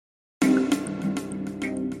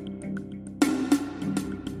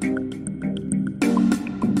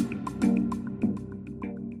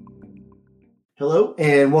Hello,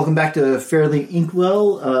 and welcome back to Fairly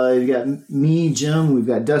Inkwell. We've got me, Jim, we've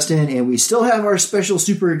got Dustin, and we still have our special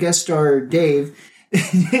super guest star, Dave.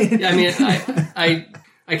 Yeah, I mean,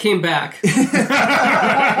 I came back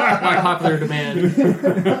by popular demand.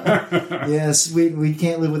 Yes, we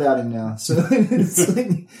can't live without him now. So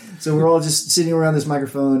so we're all just sitting around this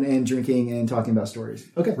microphone and drinking and talking about stories.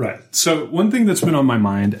 Okay. Right. So one thing that's been on my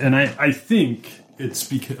mind, and I think it's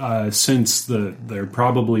because since their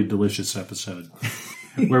probably delicious episode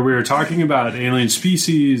where we were talking about alien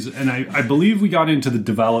species, and I believe we got into the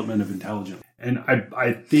development of intelligence. And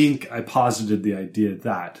I think I posited the idea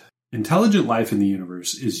that intelligent life in the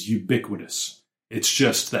universe is ubiquitous. It's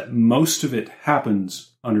just that most of it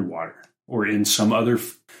happens underwater or in some other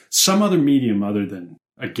medium other than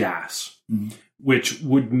a gas, which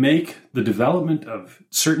would make the development of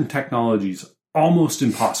certain technologies almost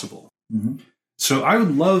impossible. Mm-hmm. So I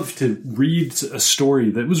would love to read a story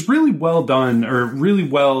that was really well done or really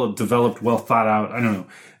well developed, well thought out. I don't know.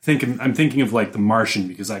 I'm thinking of like The Martian,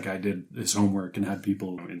 because that guy did his homework and had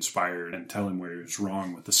people inspired and tell him where he was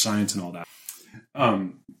wrong with the science and all that.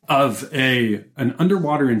 Of an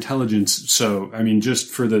underwater intelligence. So, I mean, just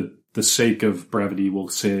for the sake of brevity, we'll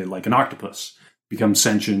say like an octopus becomes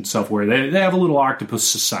sentient, self-aware. They have a little octopus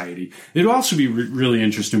society. It'd also be really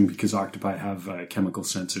interesting because octopi have chemical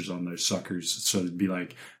sensors on their suckers. So it'd be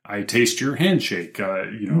like, I taste your handshake,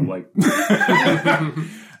 like...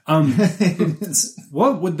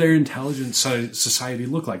 What would their intelligent society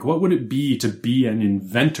look like? What would it be to be an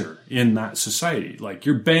inventor in that society? Like,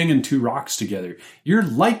 you're banging two rocks together. You're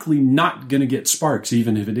likely not going to get sparks,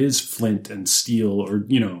 even if it is flint and steel or,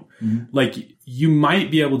 like you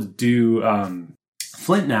might be able to do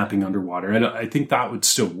flint napping underwater. I think that would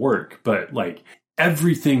still work, but like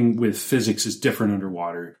everything with physics is different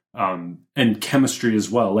underwater, and chemistry as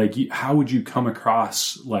well. Like, how would you come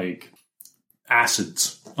across like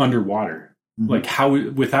acids underwater? Mm-hmm. Like how,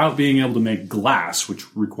 without being able to make glass, which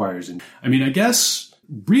requires, I mean, I guess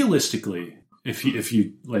realistically, if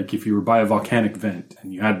you were by a volcanic vent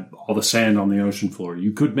and you had all the sand on the ocean floor,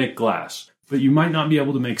 you could make glass, but you might not be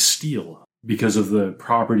able to make steel because of the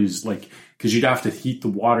properties, like, because you'd have to heat the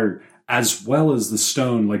water as well as the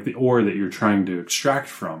stone, like the ore that you're trying to extract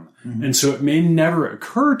from. Mm-hmm. And so it may never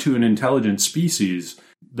occur to an intelligent species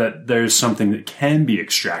that there's something that can be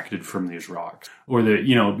extracted from these rocks, or that,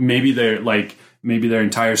 maybe their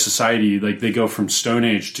entire society, like they go from Stone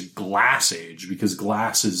Age to Glass Age because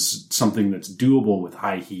glass is something that's doable with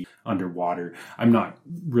high heat underwater. I'm not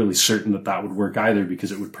really certain that would work either,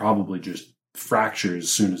 because it would probably just fracture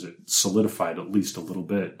as soon as it solidified at least a little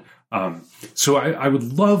bit. So I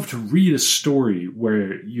would love to read a story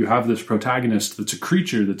where you have this protagonist that's a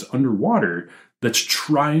creature that's underwater that's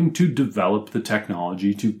trying to develop the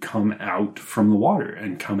technology to come out from the water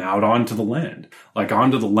and come out onto the land. Like,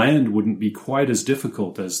 onto the land wouldn't be quite as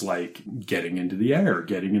difficult as like getting into the air,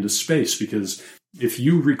 getting into space, because if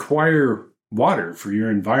you require water for your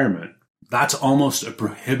environment, that's almost a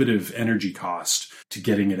prohibitive energy cost to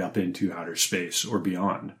getting it up into outer space or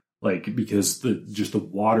beyond. Like, because the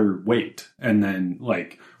water weight, and then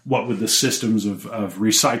like, what would the systems of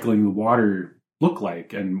recycling the water look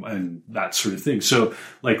like, and that sort of thing. So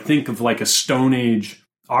like, think of like a Stone Age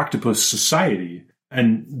octopus society,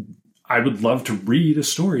 and I would love to read a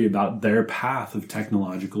story about their path of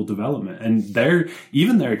technological development and their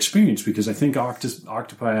experience, because I think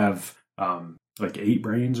octopi have like 8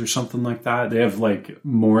 brains or something like that. They have like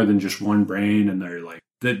more than just one brain, and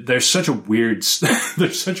they're such a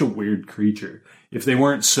weird creature. If they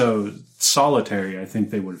weren't so solitary, I think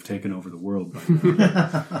they would have taken over the world by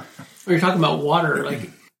now. When you're talking about water, like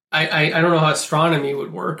I don't know how astronomy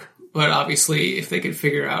would work, but obviously if they could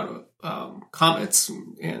figure out comets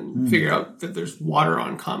and figure out that there's water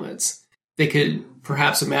on comets, they could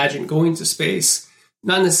perhaps imagine going to space,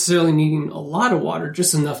 not necessarily needing a lot of water,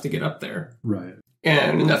 just enough to get up there. Right.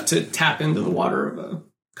 And enough to tap into the water of a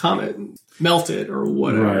comet and melt it or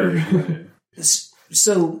whatever. Right.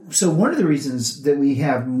 So one of the reasons that we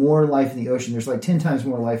have more life in the ocean, there's like 10 times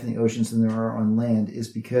more life in the oceans than there are on land, is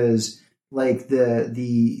because like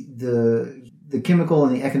the chemical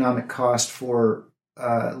and the economic cost for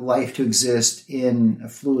life to exist in a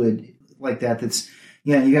fluid like that's,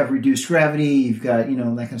 you have reduced gravity, you've got, that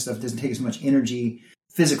kind of stuff. It doesn't take as much energy,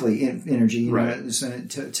 physically energy, right,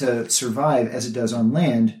 to survive as it does on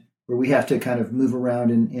land, where we have to kind of move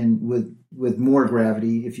around and with more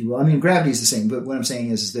gravity, if you will. I mean, gravity is the same, but what I'm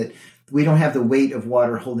saying is that we don't have the weight of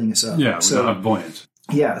water holding us up. Yeah, we don't have buoyance.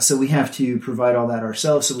 Yeah, so we have to provide all that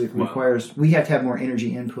ourselves. So we have to have more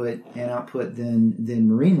energy input and output than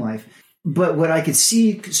marine life. But what I could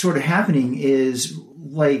see sort of happening is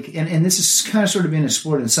like, and this is kind of sort of been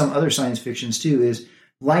explored in some other science fictions too, is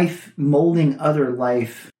life molding other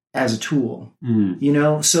life as a tool. You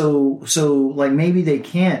know, so like maybe they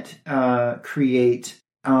can't create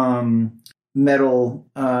metal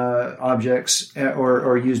objects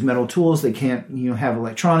or use metal tools. They can't, you know, have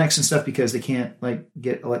electronics and stuff because they can't like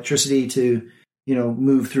get electricity to, you know,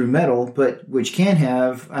 move through metal. But which can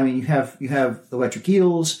have, I mean, you have electric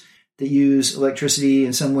eels that use electricity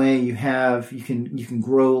in some way. You can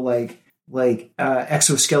grow like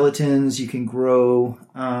exoskeletons. You can grow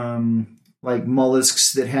like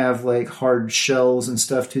mollusks that have like hard shells and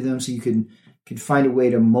stuff to them. So you can find a way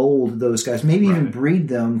to mold those guys, maybe even breed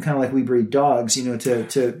them, kind of like we breed dogs, you know, to a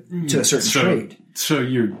certain trait. So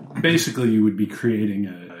you would be creating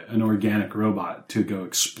an organic robot to go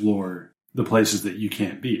explore the places that you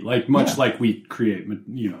can't be, like much like we create,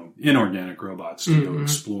 you know, inorganic robots to go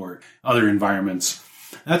explore other environments.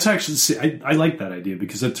 That's actually, I like that idea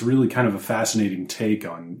because it's really kind of a fascinating take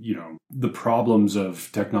on, you know, the problems of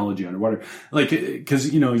technology underwater. Like,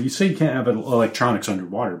 because, you know, you say you can't have electronics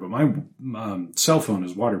underwater, but my cell phone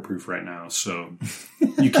is waterproof right now. So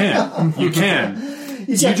you can. You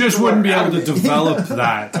just wouldn't be able to develop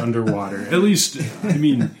that underwater. At least, I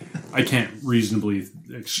mean, I can't reasonably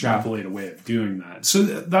extrapolate a way of doing that. So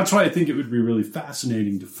that's why I think it would be really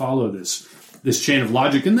fascinating to follow this chain of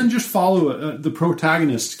logic, and then just follow the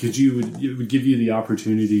protagonist, because it would give you the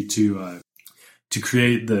opportunity to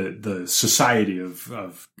create the society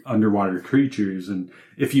of underwater creatures. And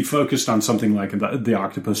if you focused on something like the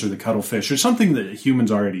octopus or the cuttlefish or something that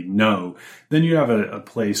humans already know, then you have a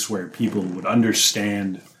place where people would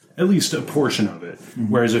understand at least a portion of it.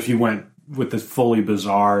 Whereas if you went with the fully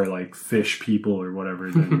bizarre like fish people or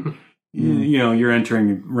whatever, then you know, you're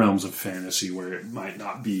entering realms of fantasy where it might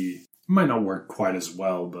not work quite as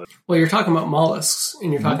well. But you're talking about mollusks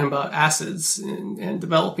and you're talking about acids and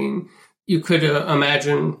developing. You could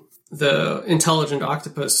imagine the intelligent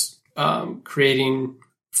octopus creating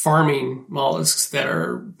farming mollusks that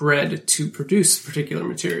are bred to produce particular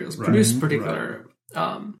materials, produce particular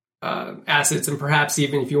acids, and perhaps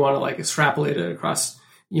even if you want to like extrapolate it across,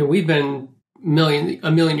 you know, we've been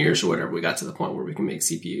a million years or whatever, we got to the point where we can make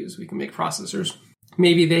CPUs, we can make processors.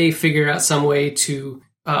 Maybe they figure out some way to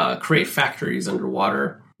create factories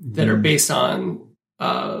underwater that are based on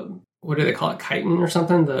what do they call it, chitin or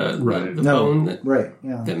something? The bone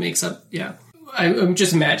that makes up. Yeah, I'm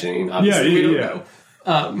just imagining. Obviously, we don't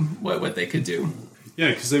know what they could do. Yeah,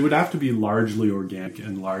 because they would have to be largely organic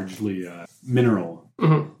and largely mineral.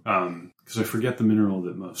 Because I forget the mineral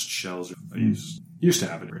that most shells used to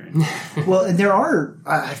have in brain. Well, and there are.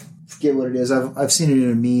 I forget what it is. I've seen it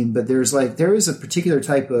in a meme, but there is a particular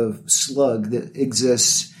type of slug that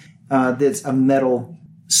exists that's a metal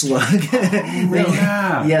slug. They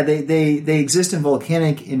exist in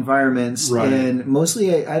volcanic environments, and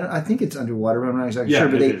mostly I think it's underwater, but I'm not exactly sure.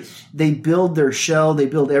 But they build their shell, they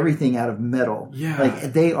build everything out of metal. Yeah,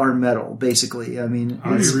 like they are metal basically. I mean,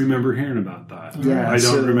 I remember hearing about that. Yeah, I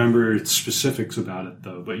don't remember specifics about it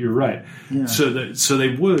though. But you're right. Yeah. So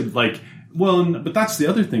they would like. Well, but that's the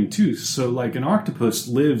other thing too. So, like, an octopus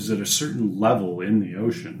lives at a certain level in the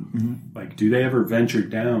ocean. Like, do they ever venture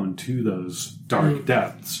down to those dark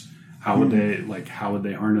depths? How would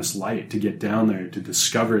they harness light to get down there to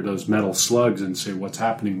discover those metal slugs and say what's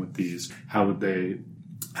happening with these? How would they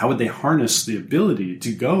harness the ability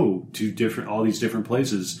to go to all these different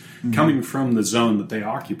places coming from the zone that they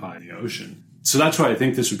occupy in the ocean? So that's why I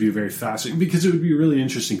think this would be very fascinating, because it would be a really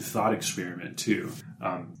interesting thought experiment too.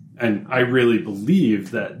 And I really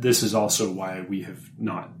believe that this is also why we have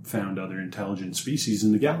not found other intelligent species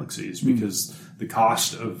in the galaxies, because the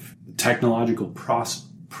cost of technological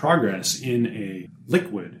progress in a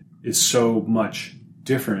liquid is so much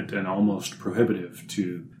different and almost prohibitive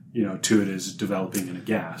to it as developing in a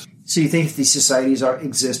gas. So you think if these societies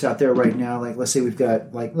exist out there right now, like let's say we've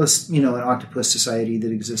got an octopus society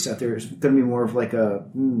that exists out there, is going to be more of like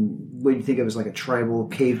what do you think of as like a tribal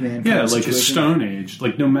caveman? Yeah, like a Stone Age.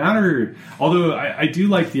 Like no matter, although I do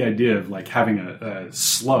like the idea of like having a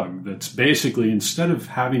slug that's basically, instead of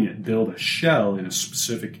having it build a shell in a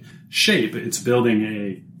specific shape, it's building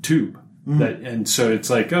a tube. And so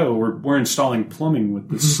it's like, oh, we're installing plumbing with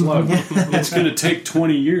this slug. It's going to take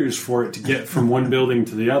 20 years for it to get from one building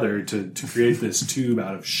to the other to create this tube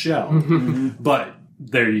out of shell. But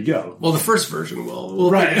there you go. Well, the first version will.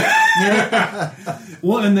 Right.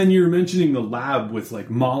 Well, and then you were mentioning the lab with like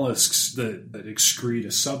mollusks that excrete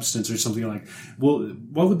a substance or something like. Well,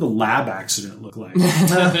 what would the lab accident look like?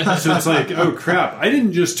 So it's like, oh crap! I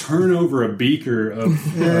didn't just turn over a beaker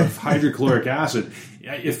of hydrochloric acid.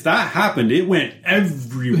 If that happened, it went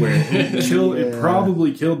everywhere. It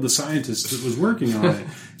probably killed the scientist that was working on it.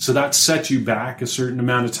 So that set you back a certain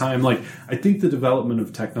amount of time. Like, I think the development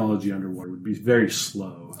of technology underwater would be very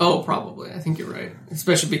slow. Oh, probably. I think you're right.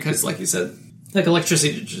 Especially because, like you said, like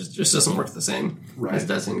electricity just doesn't work the same as it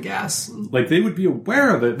does in gas. Like, they would be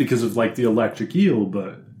aware of it because of, like, the electric eel,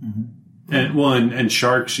 but... And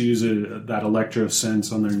sharks use that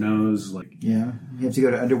electrosense on their nose. Like, yeah, you have to go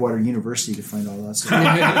to underwater university to find all that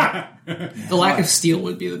stuff. The lack of steel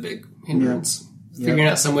would be the big hindrance. Figuring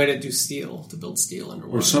out some way to do steel, to build steel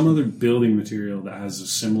underwater. Or some other building material that has a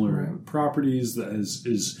similar properties, that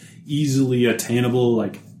is easily attainable,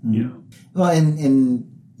 like, you know. Well, I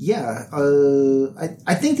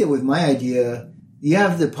think that with my idea, you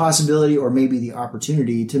have the possibility or maybe the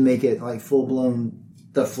opportunity to make it like full-blown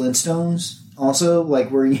the Flintstones. Also, like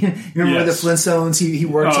where you remember the Flintstones, he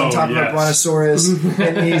works on top of a brontosaurus,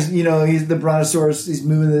 and he's the brontosaurus, he's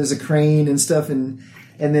moving it as a crane and stuff, and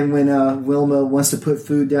then when Wilma wants to put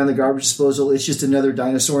food down the garbage disposal, it's just another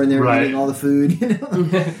dinosaur in there eating all the food.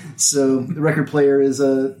 So the record player is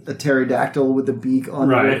a pterodactyl with a beak on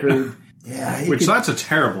the record. Yeah, that's a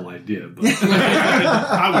terrible idea, but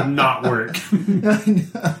that would not work.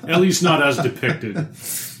 At least not as depicted.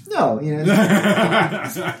 No,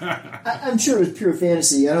 I'm sure it was pure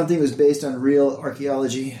fantasy. I don't think it was based on real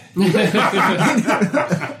archaeology. At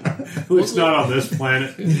least not on this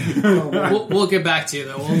planet. We'll get back to you,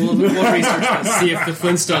 though. We'll research and see if the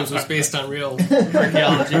Flintstones was based on real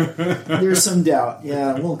archaeology. There's some doubt.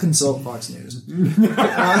 Yeah, we'll consult Fox News.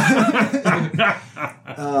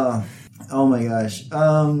 Oh my gosh.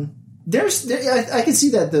 I can see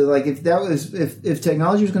that though. Like if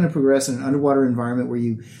technology was going to progress in an underwater environment where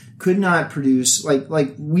you could not produce like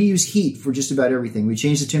we use heat for just about everything. We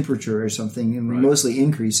change the temperature or something, and we mostly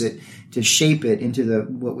increase it to shape it into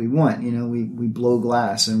what we want. We blow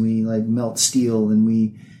glass and we like melt steel and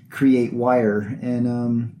we create wire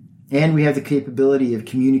and we have the capability of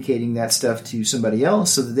communicating that stuff to somebody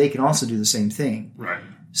else so that they can also do the same thing. Right.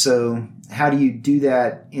 So how do you do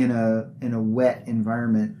that in a wet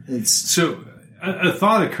environment? So a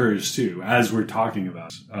thought occurs too as we're talking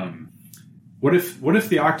about. What if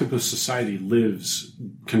the Octopus Society lives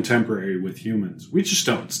contemporary with humans? We just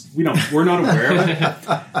don't. We're not aware of it,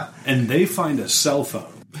 and they find a cell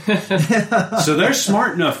phone. So they're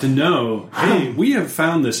smart enough to know, hey, we have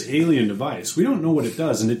found this alien device. We don't know what it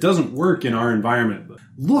does, and it doesn't work in our environment. But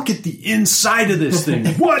look at the inside of this thing.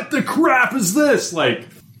 What the crap is this? Like.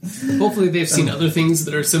 Hopefully they've seen other things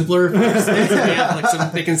that are simpler. So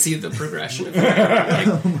they can see the progression of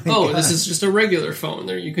it. Like, this is just a regular phone.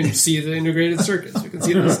 There you can see the integrated circuits. You can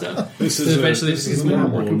see this stuff. This is eventually just gets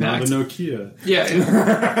more compact. Not a Nokia.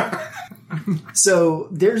 Yeah. So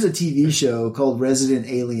there's a TV show called Resident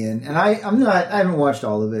Alien, and I haven't watched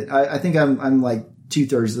all of it. I think I'm like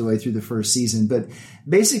 2/3 of the way through the first season. But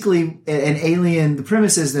basically, the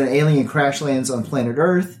premise is that an alien crash lands on planet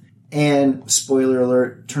Earth. And spoiler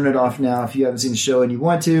alert, turn it off now if you haven't seen the show and you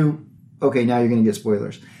want to. Okay, now you're going to get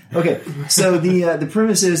spoilers. Okay, so the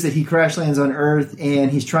premise is that he crash lands on Earth and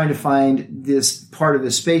he's trying to find this part of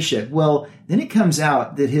his spaceship. Well, then it comes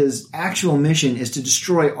out that his actual mission is to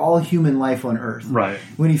destroy all human life on Earth. Right.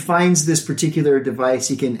 When he finds this particular device,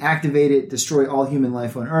 he can activate it, destroy all human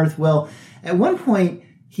life on Earth. Well, at one point,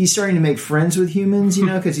 he's starting to make friends with humans,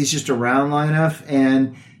 because he's just around long enough,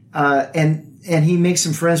 and he makes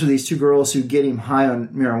some friends with these two girls who get him high on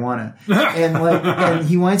marijuana. And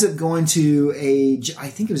he winds up going to I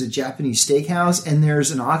think it was a Japanese steakhouse, and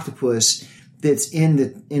there's an octopus that's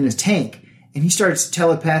in a tank. And he starts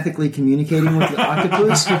telepathically communicating with the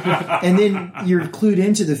octopus. And then you're clued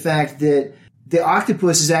into the fact that the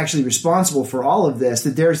octopus is actually responsible for all of this,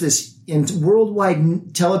 that there's this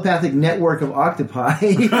worldwide telepathic network of octopi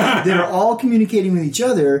that are all communicating with each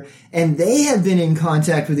other, and they have been in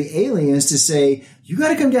contact with the aliens to say, you got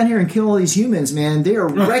to come down here and kill all these humans, man. They are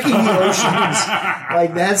wrecking the oceans.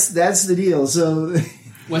 Like, that's the deal. So...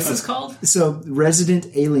 What's this called? So, Resident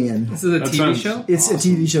Alien. This is a TV show? It's awesome. A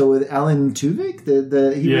TV show with Alan Tudyk.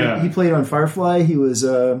 He played on Firefly. He was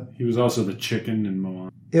also the chicken in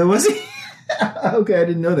Moana. It was he? Okay, I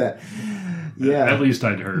didn't know that. Yeah. At least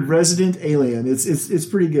I'd heard. Resident Alien. It's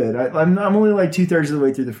pretty good. I'm only like 2/3 of the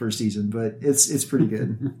way through the first season, but it's pretty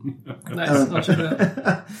good. Nice. I'll check it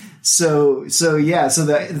out. So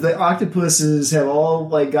the octopuses have all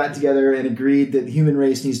like got together and agreed that the human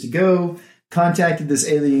race needs to go. Contacted this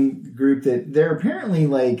alien group that they're apparently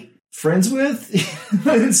like friends with,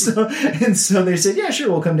 and so they said, "Yeah,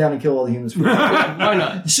 sure, we'll come down and kill all the humans." Yeah, why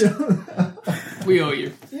not? So, We owe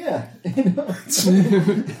you. yeah,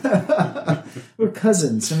 we're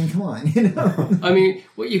cousins. I mean, come on, I mean,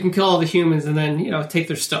 you can kill all the humans and then take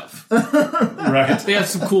their stuff. Right. They have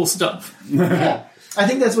some cool stuff. Yeah. I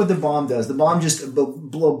think that's what the bomb does. The bomb just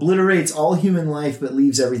obliterates all human life, but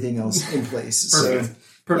leaves everything else in place. Perfect. So,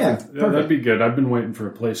 Perfect. Yeah, that'd be good. I've been waiting for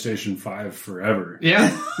a PlayStation 5 forever.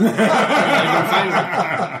 Yeah.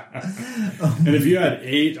 And if you had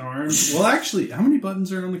 8 arms, well, actually, how many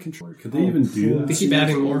buttons are on the controller? Could they even do that? They keep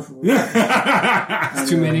adding more. It's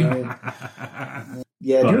too many. Right?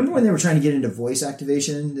 Yeah, do you remember when they were trying to get into voice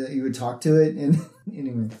activation that you would talk to it? And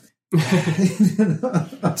anyway.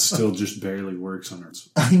 It still just barely works on ours.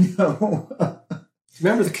 I know.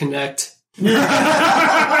 Remember the Kinect? I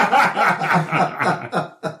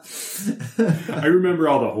remember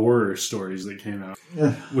all the horror stories that came out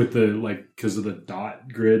with the because of the dot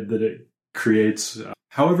grid that it creates.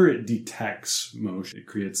 However, it detects motion. It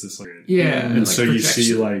creates this Yeah, and so you projection.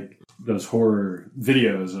 see those horror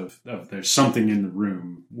videos of there's something in the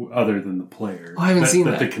room other than the player. Oh, I haven't seen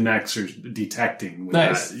that. the Kinects are detecting. With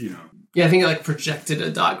Nice. that, Yeah, I think it projected a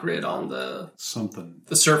dot grid on the something.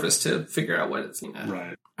 surface to figure out what it's seen at.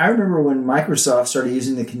 Right. I remember when Microsoft started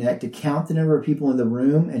using the Kinect to count the number of people in the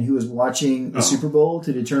room and who was watching the Super Bowl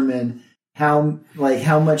to determine how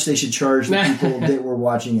much they should charge the people that were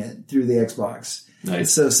watching it through the Xbox.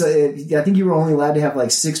 Nice. So I think you were only allowed to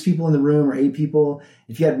have 6 people in the room or 8 people.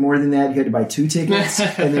 If you had more than that, you had to buy 2 tickets,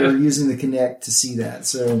 and they were using the Kinect to see that.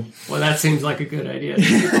 So, Well, that seems like a good idea.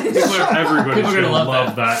 Everybody's People are gonna gonna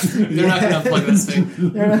love that. They're not going to unplug this thing.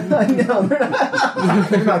 they're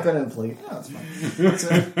not going to play. No, it's fine.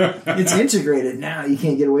 It's integrated now. You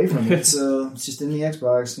can't get away from it. So it's just in the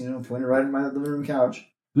Xbox. Pointed right at my living room couch.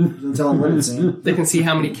 Don't tell them what it's in. They can see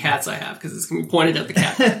how many cats I have because it's going to be pointed at the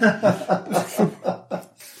cat.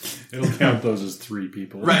 It'll count those as 3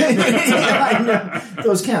 people. Right. Yeah, I know.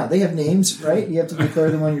 Those count. They have names, right? You have to declare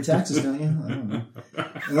them on your taxes, don't you? I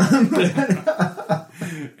don't know.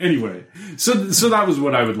 Anyway, so that was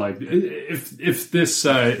what I would like. If this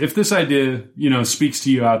idea speaks to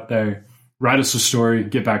you out there, write us a story,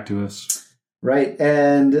 get back to us. Right,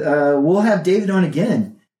 and we'll have David on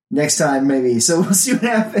again next time, maybe. So we'll see what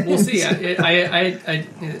happens. We'll see.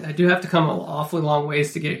 I do have to come an awfully long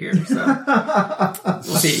ways to get here. So we'll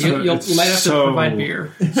see. You might have to provide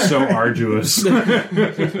beer. So arduous.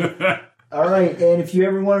 All right, and if you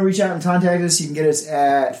ever want to reach out and contact us, you can get us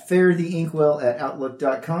at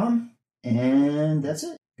faretheInkwell@outlook.com. And that's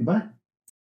it. Goodbye.